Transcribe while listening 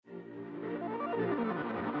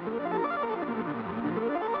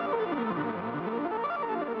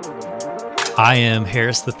I am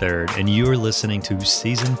Harris III, and you are listening to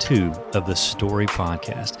Season 2 of the Story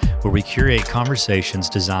Podcast, where we curate conversations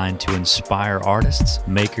designed to inspire artists,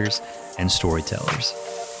 makers, and storytellers.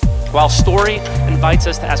 While story invites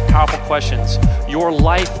us to ask powerful questions, your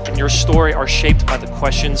life and your story are shaped by the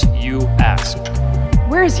questions you ask.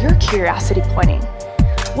 Where is your curiosity pointing?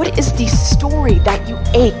 What is the story that you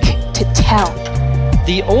ache to tell?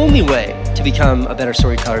 The only way to become a better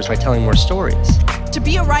storyteller is by telling more stories. To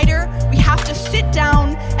be a writer, we have to sit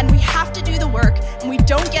down and we have to do the work, and we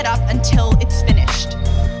don't get up until it's finished.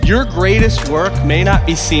 Your greatest work may not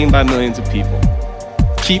be seen by millions of people.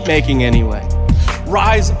 Keep making anyway.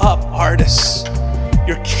 Rise up, artists.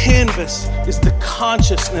 Your canvas is the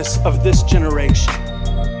consciousness of this generation.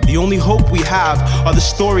 The only hope we have are the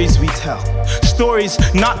stories we tell. Stories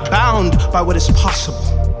not bound by what is possible.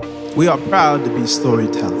 We are proud to be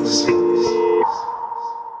storytellers.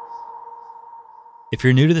 If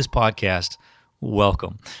you're new to this podcast,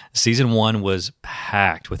 welcome. Season 1 was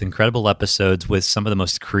packed with incredible episodes with some of the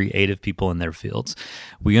most creative people in their fields.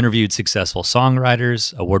 We interviewed successful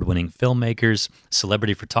songwriters, award-winning filmmakers,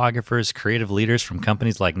 celebrity photographers, creative leaders from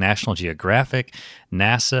companies like National Geographic,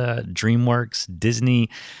 NASA, DreamWorks, Disney.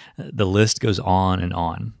 The list goes on and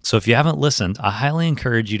on. So if you haven't listened, I highly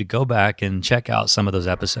encourage you to go back and check out some of those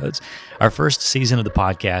episodes. Our first season of the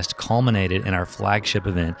podcast culminated in our flagship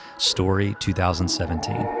event, Story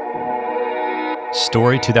 2017.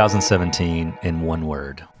 Story 2017 in one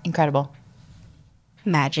word. Incredible.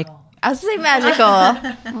 Magic. I was going to say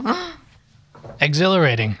magical.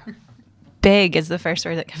 Exhilarating. Big is the first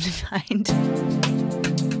word that comes to mind.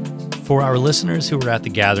 For our listeners who were at the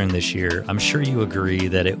gathering this year, I'm sure you agree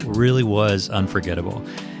that it really was unforgettable.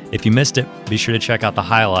 If you missed it, be sure to check out the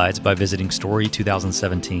highlights by visiting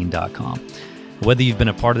story2017.com. Whether you've been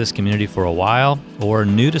a part of this community for a while or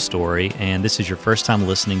new to Story, and this is your first time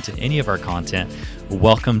listening to any of our content,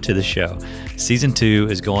 welcome to the show. Season 2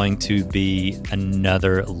 is going to be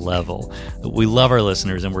another level. We love our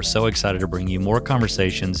listeners, and we're so excited to bring you more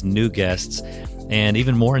conversations, new guests, and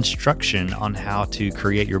even more instruction on how to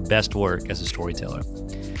create your best work as a storyteller.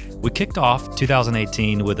 We kicked off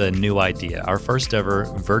 2018 with a new idea, our first ever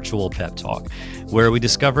virtual Pep Talk, where we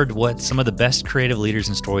discovered what some of the best creative leaders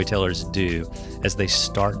and storytellers do as they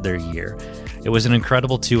start their year. It was an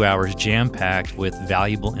incredible 2 hours jam-packed with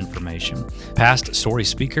valuable information. Past story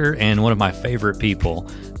speaker and one of my favorite people,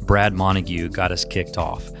 Brad Montague, got us kicked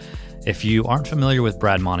off. If you aren't familiar with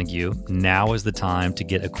Brad Montague, now is the time to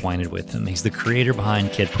get acquainted with him. He's the creator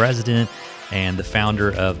behind Kid President and the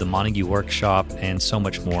founder of the Montague Workshop and so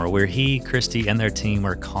much more, where he, Christy, and their team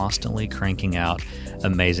are constantly cranking out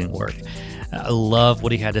amazing work. I love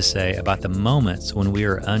what he had to say about the moments when we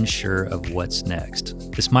are unsure of what's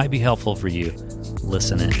next. This might be helpful for you.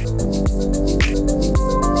 Listen in.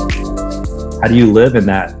 How do you live in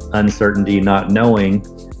that uncertainty, not knowing,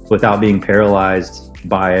 without being paralyzed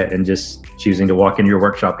by it and just choosing to walk into your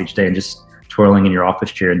workshop each day and just twirling in your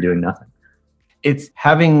office chair and doing nothing? It's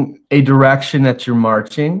having a direction that you're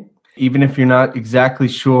marching. Even if you're not exactly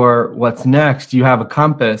sure what's next, you have a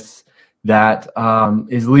compass that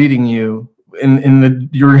is leading you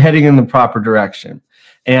you're heading in the proper direction.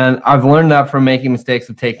 And I've learned that from making mistakes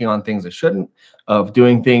of taking on things I shouldn't, of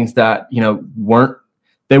doing things that,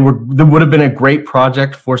 would have been a great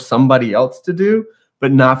project for somebody else to do,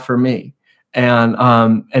 but not for me. And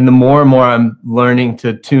the more and more I'm learning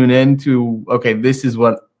to tune into, okay, this is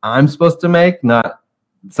what I'm supposed to make, not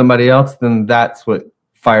somebody else, then that's what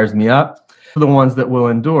fires me up. The ones that will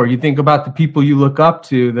endure. You think about the people you look up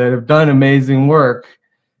to that have done amazing work.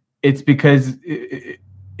 It's because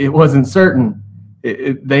it wasn't certain.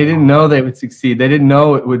 They didn't know they would succeed. They didn't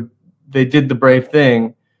know it would. They did the brave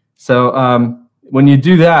thing. So when you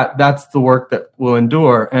do that, that's the work that will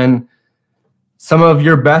endure. And some of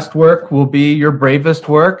your best work will be your bravest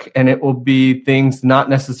work, and it will be things not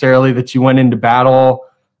necessarily that you went into battle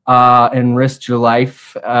and risked your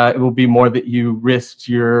life. It will be more that you risked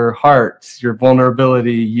your heart, your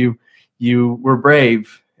vulnerability. You were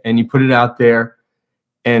brave and you put it out there,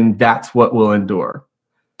 and that's what will endure.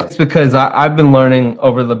 It's because I've been learning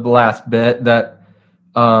over the last bit that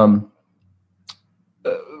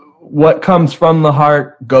what comes from the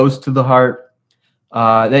heart goes to the heart,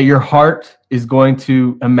 that your heart is going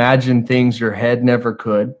to imagine things your head never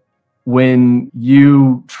could. When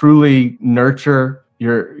you truly nurture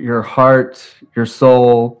your heart, your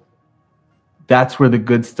soul, that's where the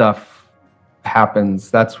good stuff happens.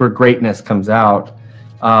 That's where greatness comes out.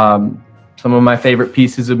 Some of my favorite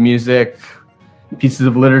pieces of music, pieces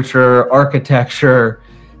of literature, architecture,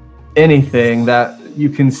 anything that you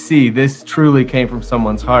can see, this truly came from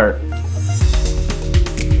someone's heart.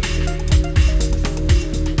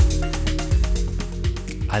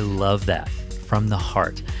 love that from the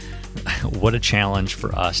heart. What a challenge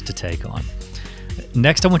for us to take on.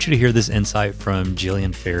 Next, I want you to hear this insight from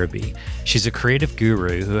Jillian Farabee. She's a creative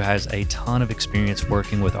guru who has a ton of experience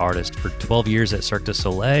working with artists for 12 years at Cirque du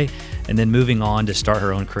Soleil and then moving on to start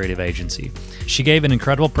her own creative agency. She gave an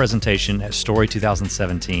incredible presentation at Story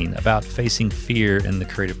 2017 about facing fear in the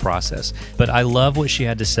creative process. But I love what she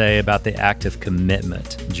had to say about the act of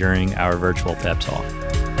commitment during our virtual Pep Talk.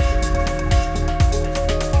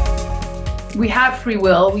 We have free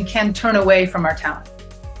will. We can turn away from our talent.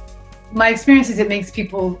 My experience is it makes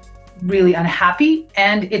people really unhappy,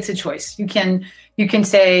 and it's a choice. You can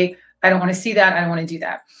say, I don't want to see that. I don't want to do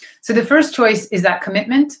that. So the first choice is that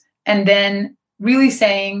commitment, and then really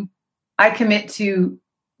saying, I commit to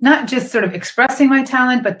not just sort of expressing my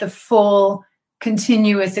talent, but the full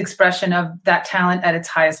continuous expression of that talent at its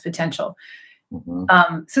highest potential.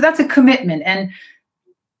 Mm-hmm. So that's a commitment. And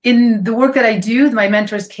in the work that I do, my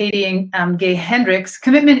mentors, Katie and Gay Hendricks,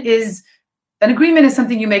 commitment is an agreement is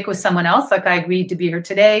something you make with someone else, like I agreed to be here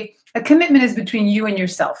today. A commitment is between you and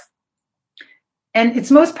yourself. And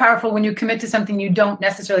it's most powerful when you commit to something you don't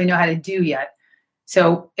necessarily know how to do yet.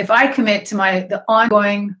 So if I commit to the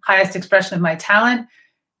ongoing highest expression of my talent,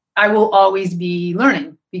 I will always be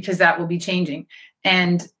learning because that will be changing.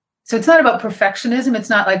 And so it's not about perfectionism. It's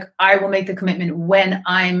not like I will make the commitment when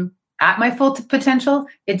I'm at my full potential.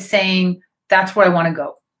 It's saying that's where I want to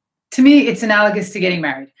go. To me, it's analogous to getting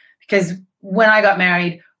married, because when I got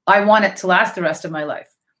married, I want it to last the rest of my life,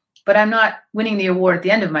 but I'm not winning the award at the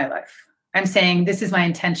end of my life. I'm saying this is my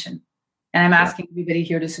intention, and I'm asking everybody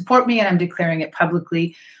here to support me, and I'm declaring it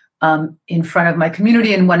publicly in front of my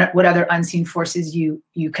community and what other unseen forces you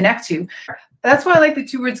connect to. That's why I like the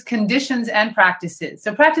two words conditions and practices.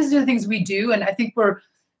 So practices are the things we do, and I think we're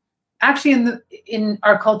actually in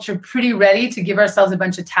our culture pretty ready to give ourselves a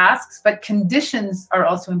bunch of tasks, but conditions are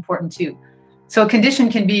also important too. So a condition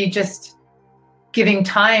can be just giving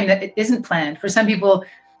time that it isn't planned. For some people,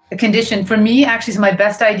 a condition, for me, actually, some of my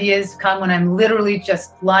best ideas come when I'm literally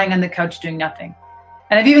just lying on the couch doing nothing.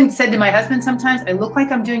 And I've even said to my husband sometimes, I look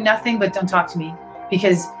like I'm doing nothing, but don't talk to me,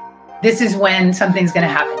 because this is when something's going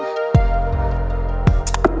to happen.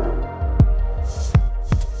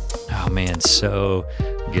 Oh man, so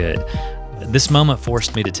good. This moment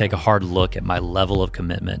forced me to take a hard look at my level of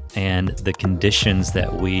commitment and the conditions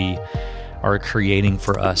that we are creating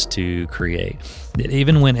for us to create. It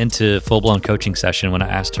even went into full-blown coaching session when I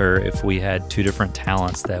asked her if we had two different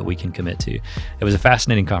talents that we can commit to. It was a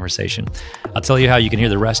fascinating conversation. I'll tell you how you can hear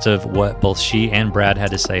the rest of what both she and Brad had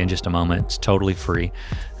to say in just a moment. It's totally free.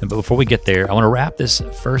 But before we get there, I want to wrap this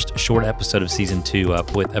first short episode of season 2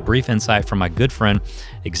 up with a brief insight from my good friend,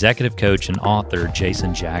 executive coach and author,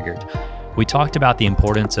 Jason Jaggard. We talked about the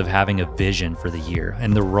importance of having a vision for the year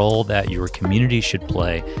and the role that your community should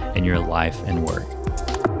play in your life and work.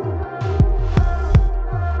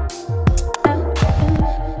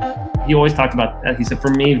 He always talked about that. He said, for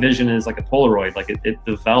me, vision is like a Polaroid, like it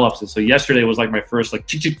develops. And so yesterday was like my first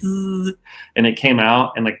and it came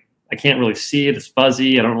out, and I can't really see it. It's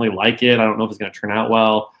fuzzy. I don't really like it. I don't know if it's going to turn out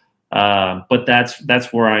well. But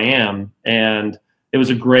that's where I am. And it was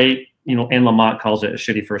a great, Anne Lamott calls it a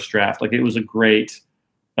shitty first draft. Like, it was a great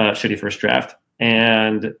shitty first draft,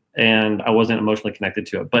 and I wasn't emotionally connected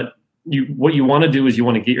to it. But what you want to do is you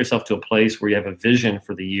want to get yourself to a place where you have a vision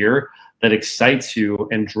for the year that excites you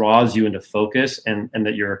and draws you into focus, and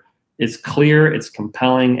that it's clear, it's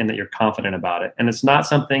compelling, and that you're confident about it. And it's not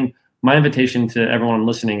something. My invitation to everyone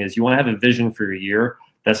listening is you want to have a vision for your year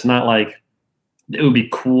that's not like, it would be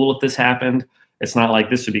cool if this happened. It's not like,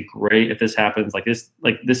 this would be great if this happens. Like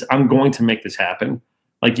this, I'm going to make this happen.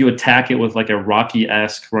 Like, you attack it with like a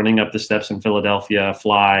Rocky-esque running up the steps in Philadelphia,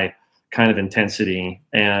 fly kind of intensity.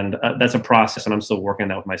 And that's a process, and I'm still working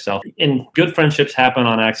that with myself. And good friendships happen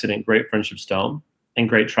on accident. Great friendships don't, and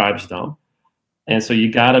great tribes don't. And so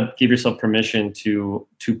you got to give yourself permission to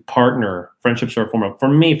partner. Friendships are for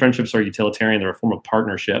me, friendships are utilitarian. They're a form of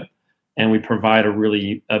partnership, and we provide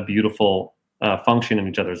a beautiful function in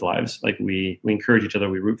each other's lives. Like, we encourage each other,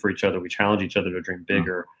 we root for each other, we challenge each other to dream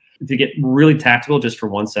bigger. To get really tactical, just for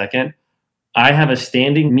 1 second, I have a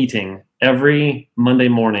standing meeting every Monday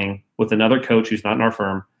morning with another coach who's not in our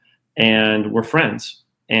firm, and we're friends.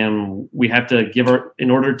 And we have to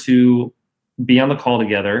in order to be on the call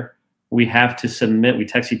together, we have to submit, we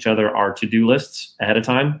text each other our to-do lists ahead of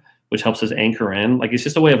time, which helps us anchor in. Like, it's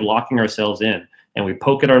just a way of locking ourselves in, and we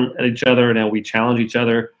poke at each other, and we challenge each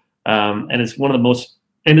other. And it's one of the most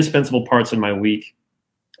indispensable parts of my week.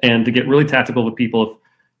 And to get really tactical with people,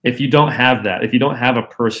 if you don't have that, if you don't have a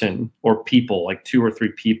person or people, like 2 or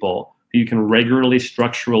 3 people who you can regularly,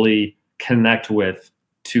 structurally connect with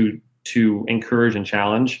to encourage and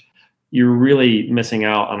challenge, you're really missing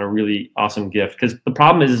out on a really awesome gift. Because the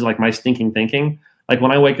problem is like my stinking thinking. Like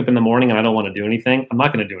when I wake up in the morning and I don't want to do anything, I'm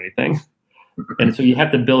not going to do anything. And so you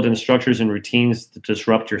have to build in structures and routines to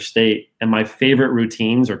disrupt your state. And my favorite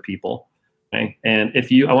routines are people. Okay? And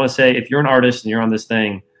I want to say, if you're an artist and you're on this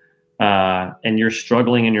thing and you're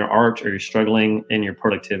struggling in your art or you're struggling in your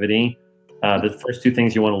productivity, the first two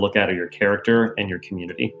things you want to look at are your character and your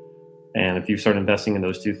community. And if you start investing in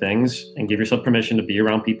those two things and give yourself permission to be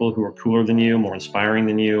around people who are cooler than you, more inspiring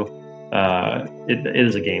than you, it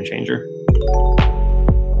is a game changer.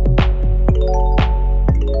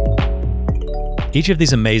 Each of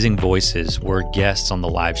these amazing voices were guests on the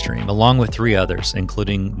live stream, along with 3 others,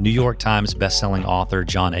 including New York Times bestselling author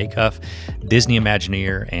John Acuff, Disney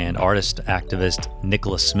Imagineer and artist activist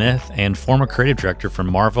Nicholas Smith, and former creative director for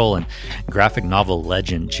Marvel and graphic novel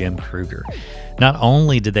legend Jim Kruger. Not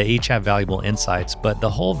only did they each have valuable insights, but the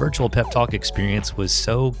whole virtual Pep Talk experience was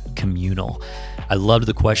so communal. I loved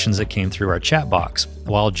the questions that came through our chat box,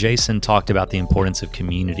 while Jason talked about the importance of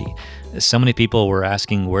community. So many people were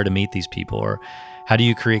asking where to meet these people, or how do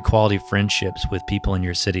you create quality friendships with people in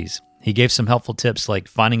your cities? He gave some helpful tips like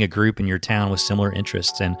finding a group in your town with similar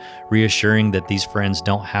interests and reassuring that these friends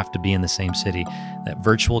don't have to be in the same city, that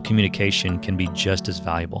virtual communication can be just as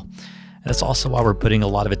valuable. That's also why we're putting a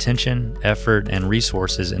lot of attention, effort, and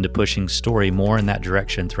resources into pushing Story more in that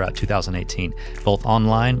direction throughout 2018, both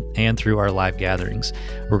online and through our live gatherings.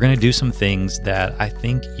 We're going to do some things that I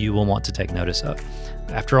think you will want to take notice of.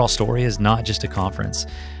 After all, Story is not just a conference.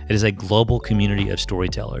 It is a global community of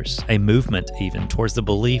storytellers, a movement even towards the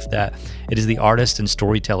belief that it is the artists and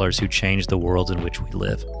storytellers who change the world in which we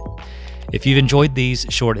live. If you've enjoyed these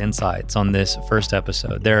short insights on this first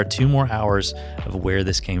episode, there are 2 more hours of where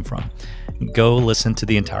this came from. Go listen to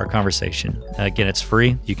the entire conversation. Again, it's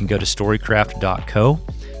free. You can go to storycraft.co,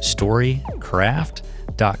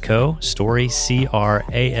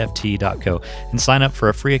 storycraft.co, and sign up for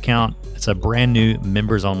a free account. It's a brand new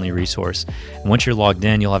members-only resource. And once you're logged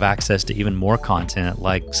in, you'll have access to even more content,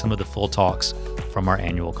 like some of the full talks from our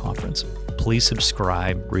annual conference. Please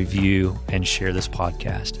subscribe, review, and share this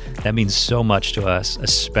podcast. That means so much to us,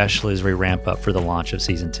 especially as we ramp up for the launch of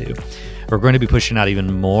Season 2. We're going to be pushing out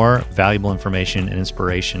even more valuable information and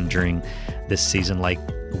inspiration during this season, like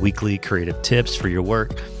weekly creative tips for your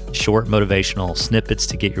work, short motivational snippets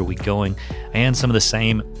to get your week going, and some of the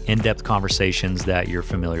same in-depth conversations that you're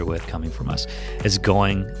familiar with coming from us. It's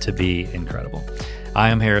going to be incredible. I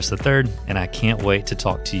am Harris III, and I can't wait to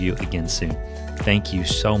talk to you again soon. Thank you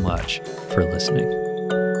so much for listening.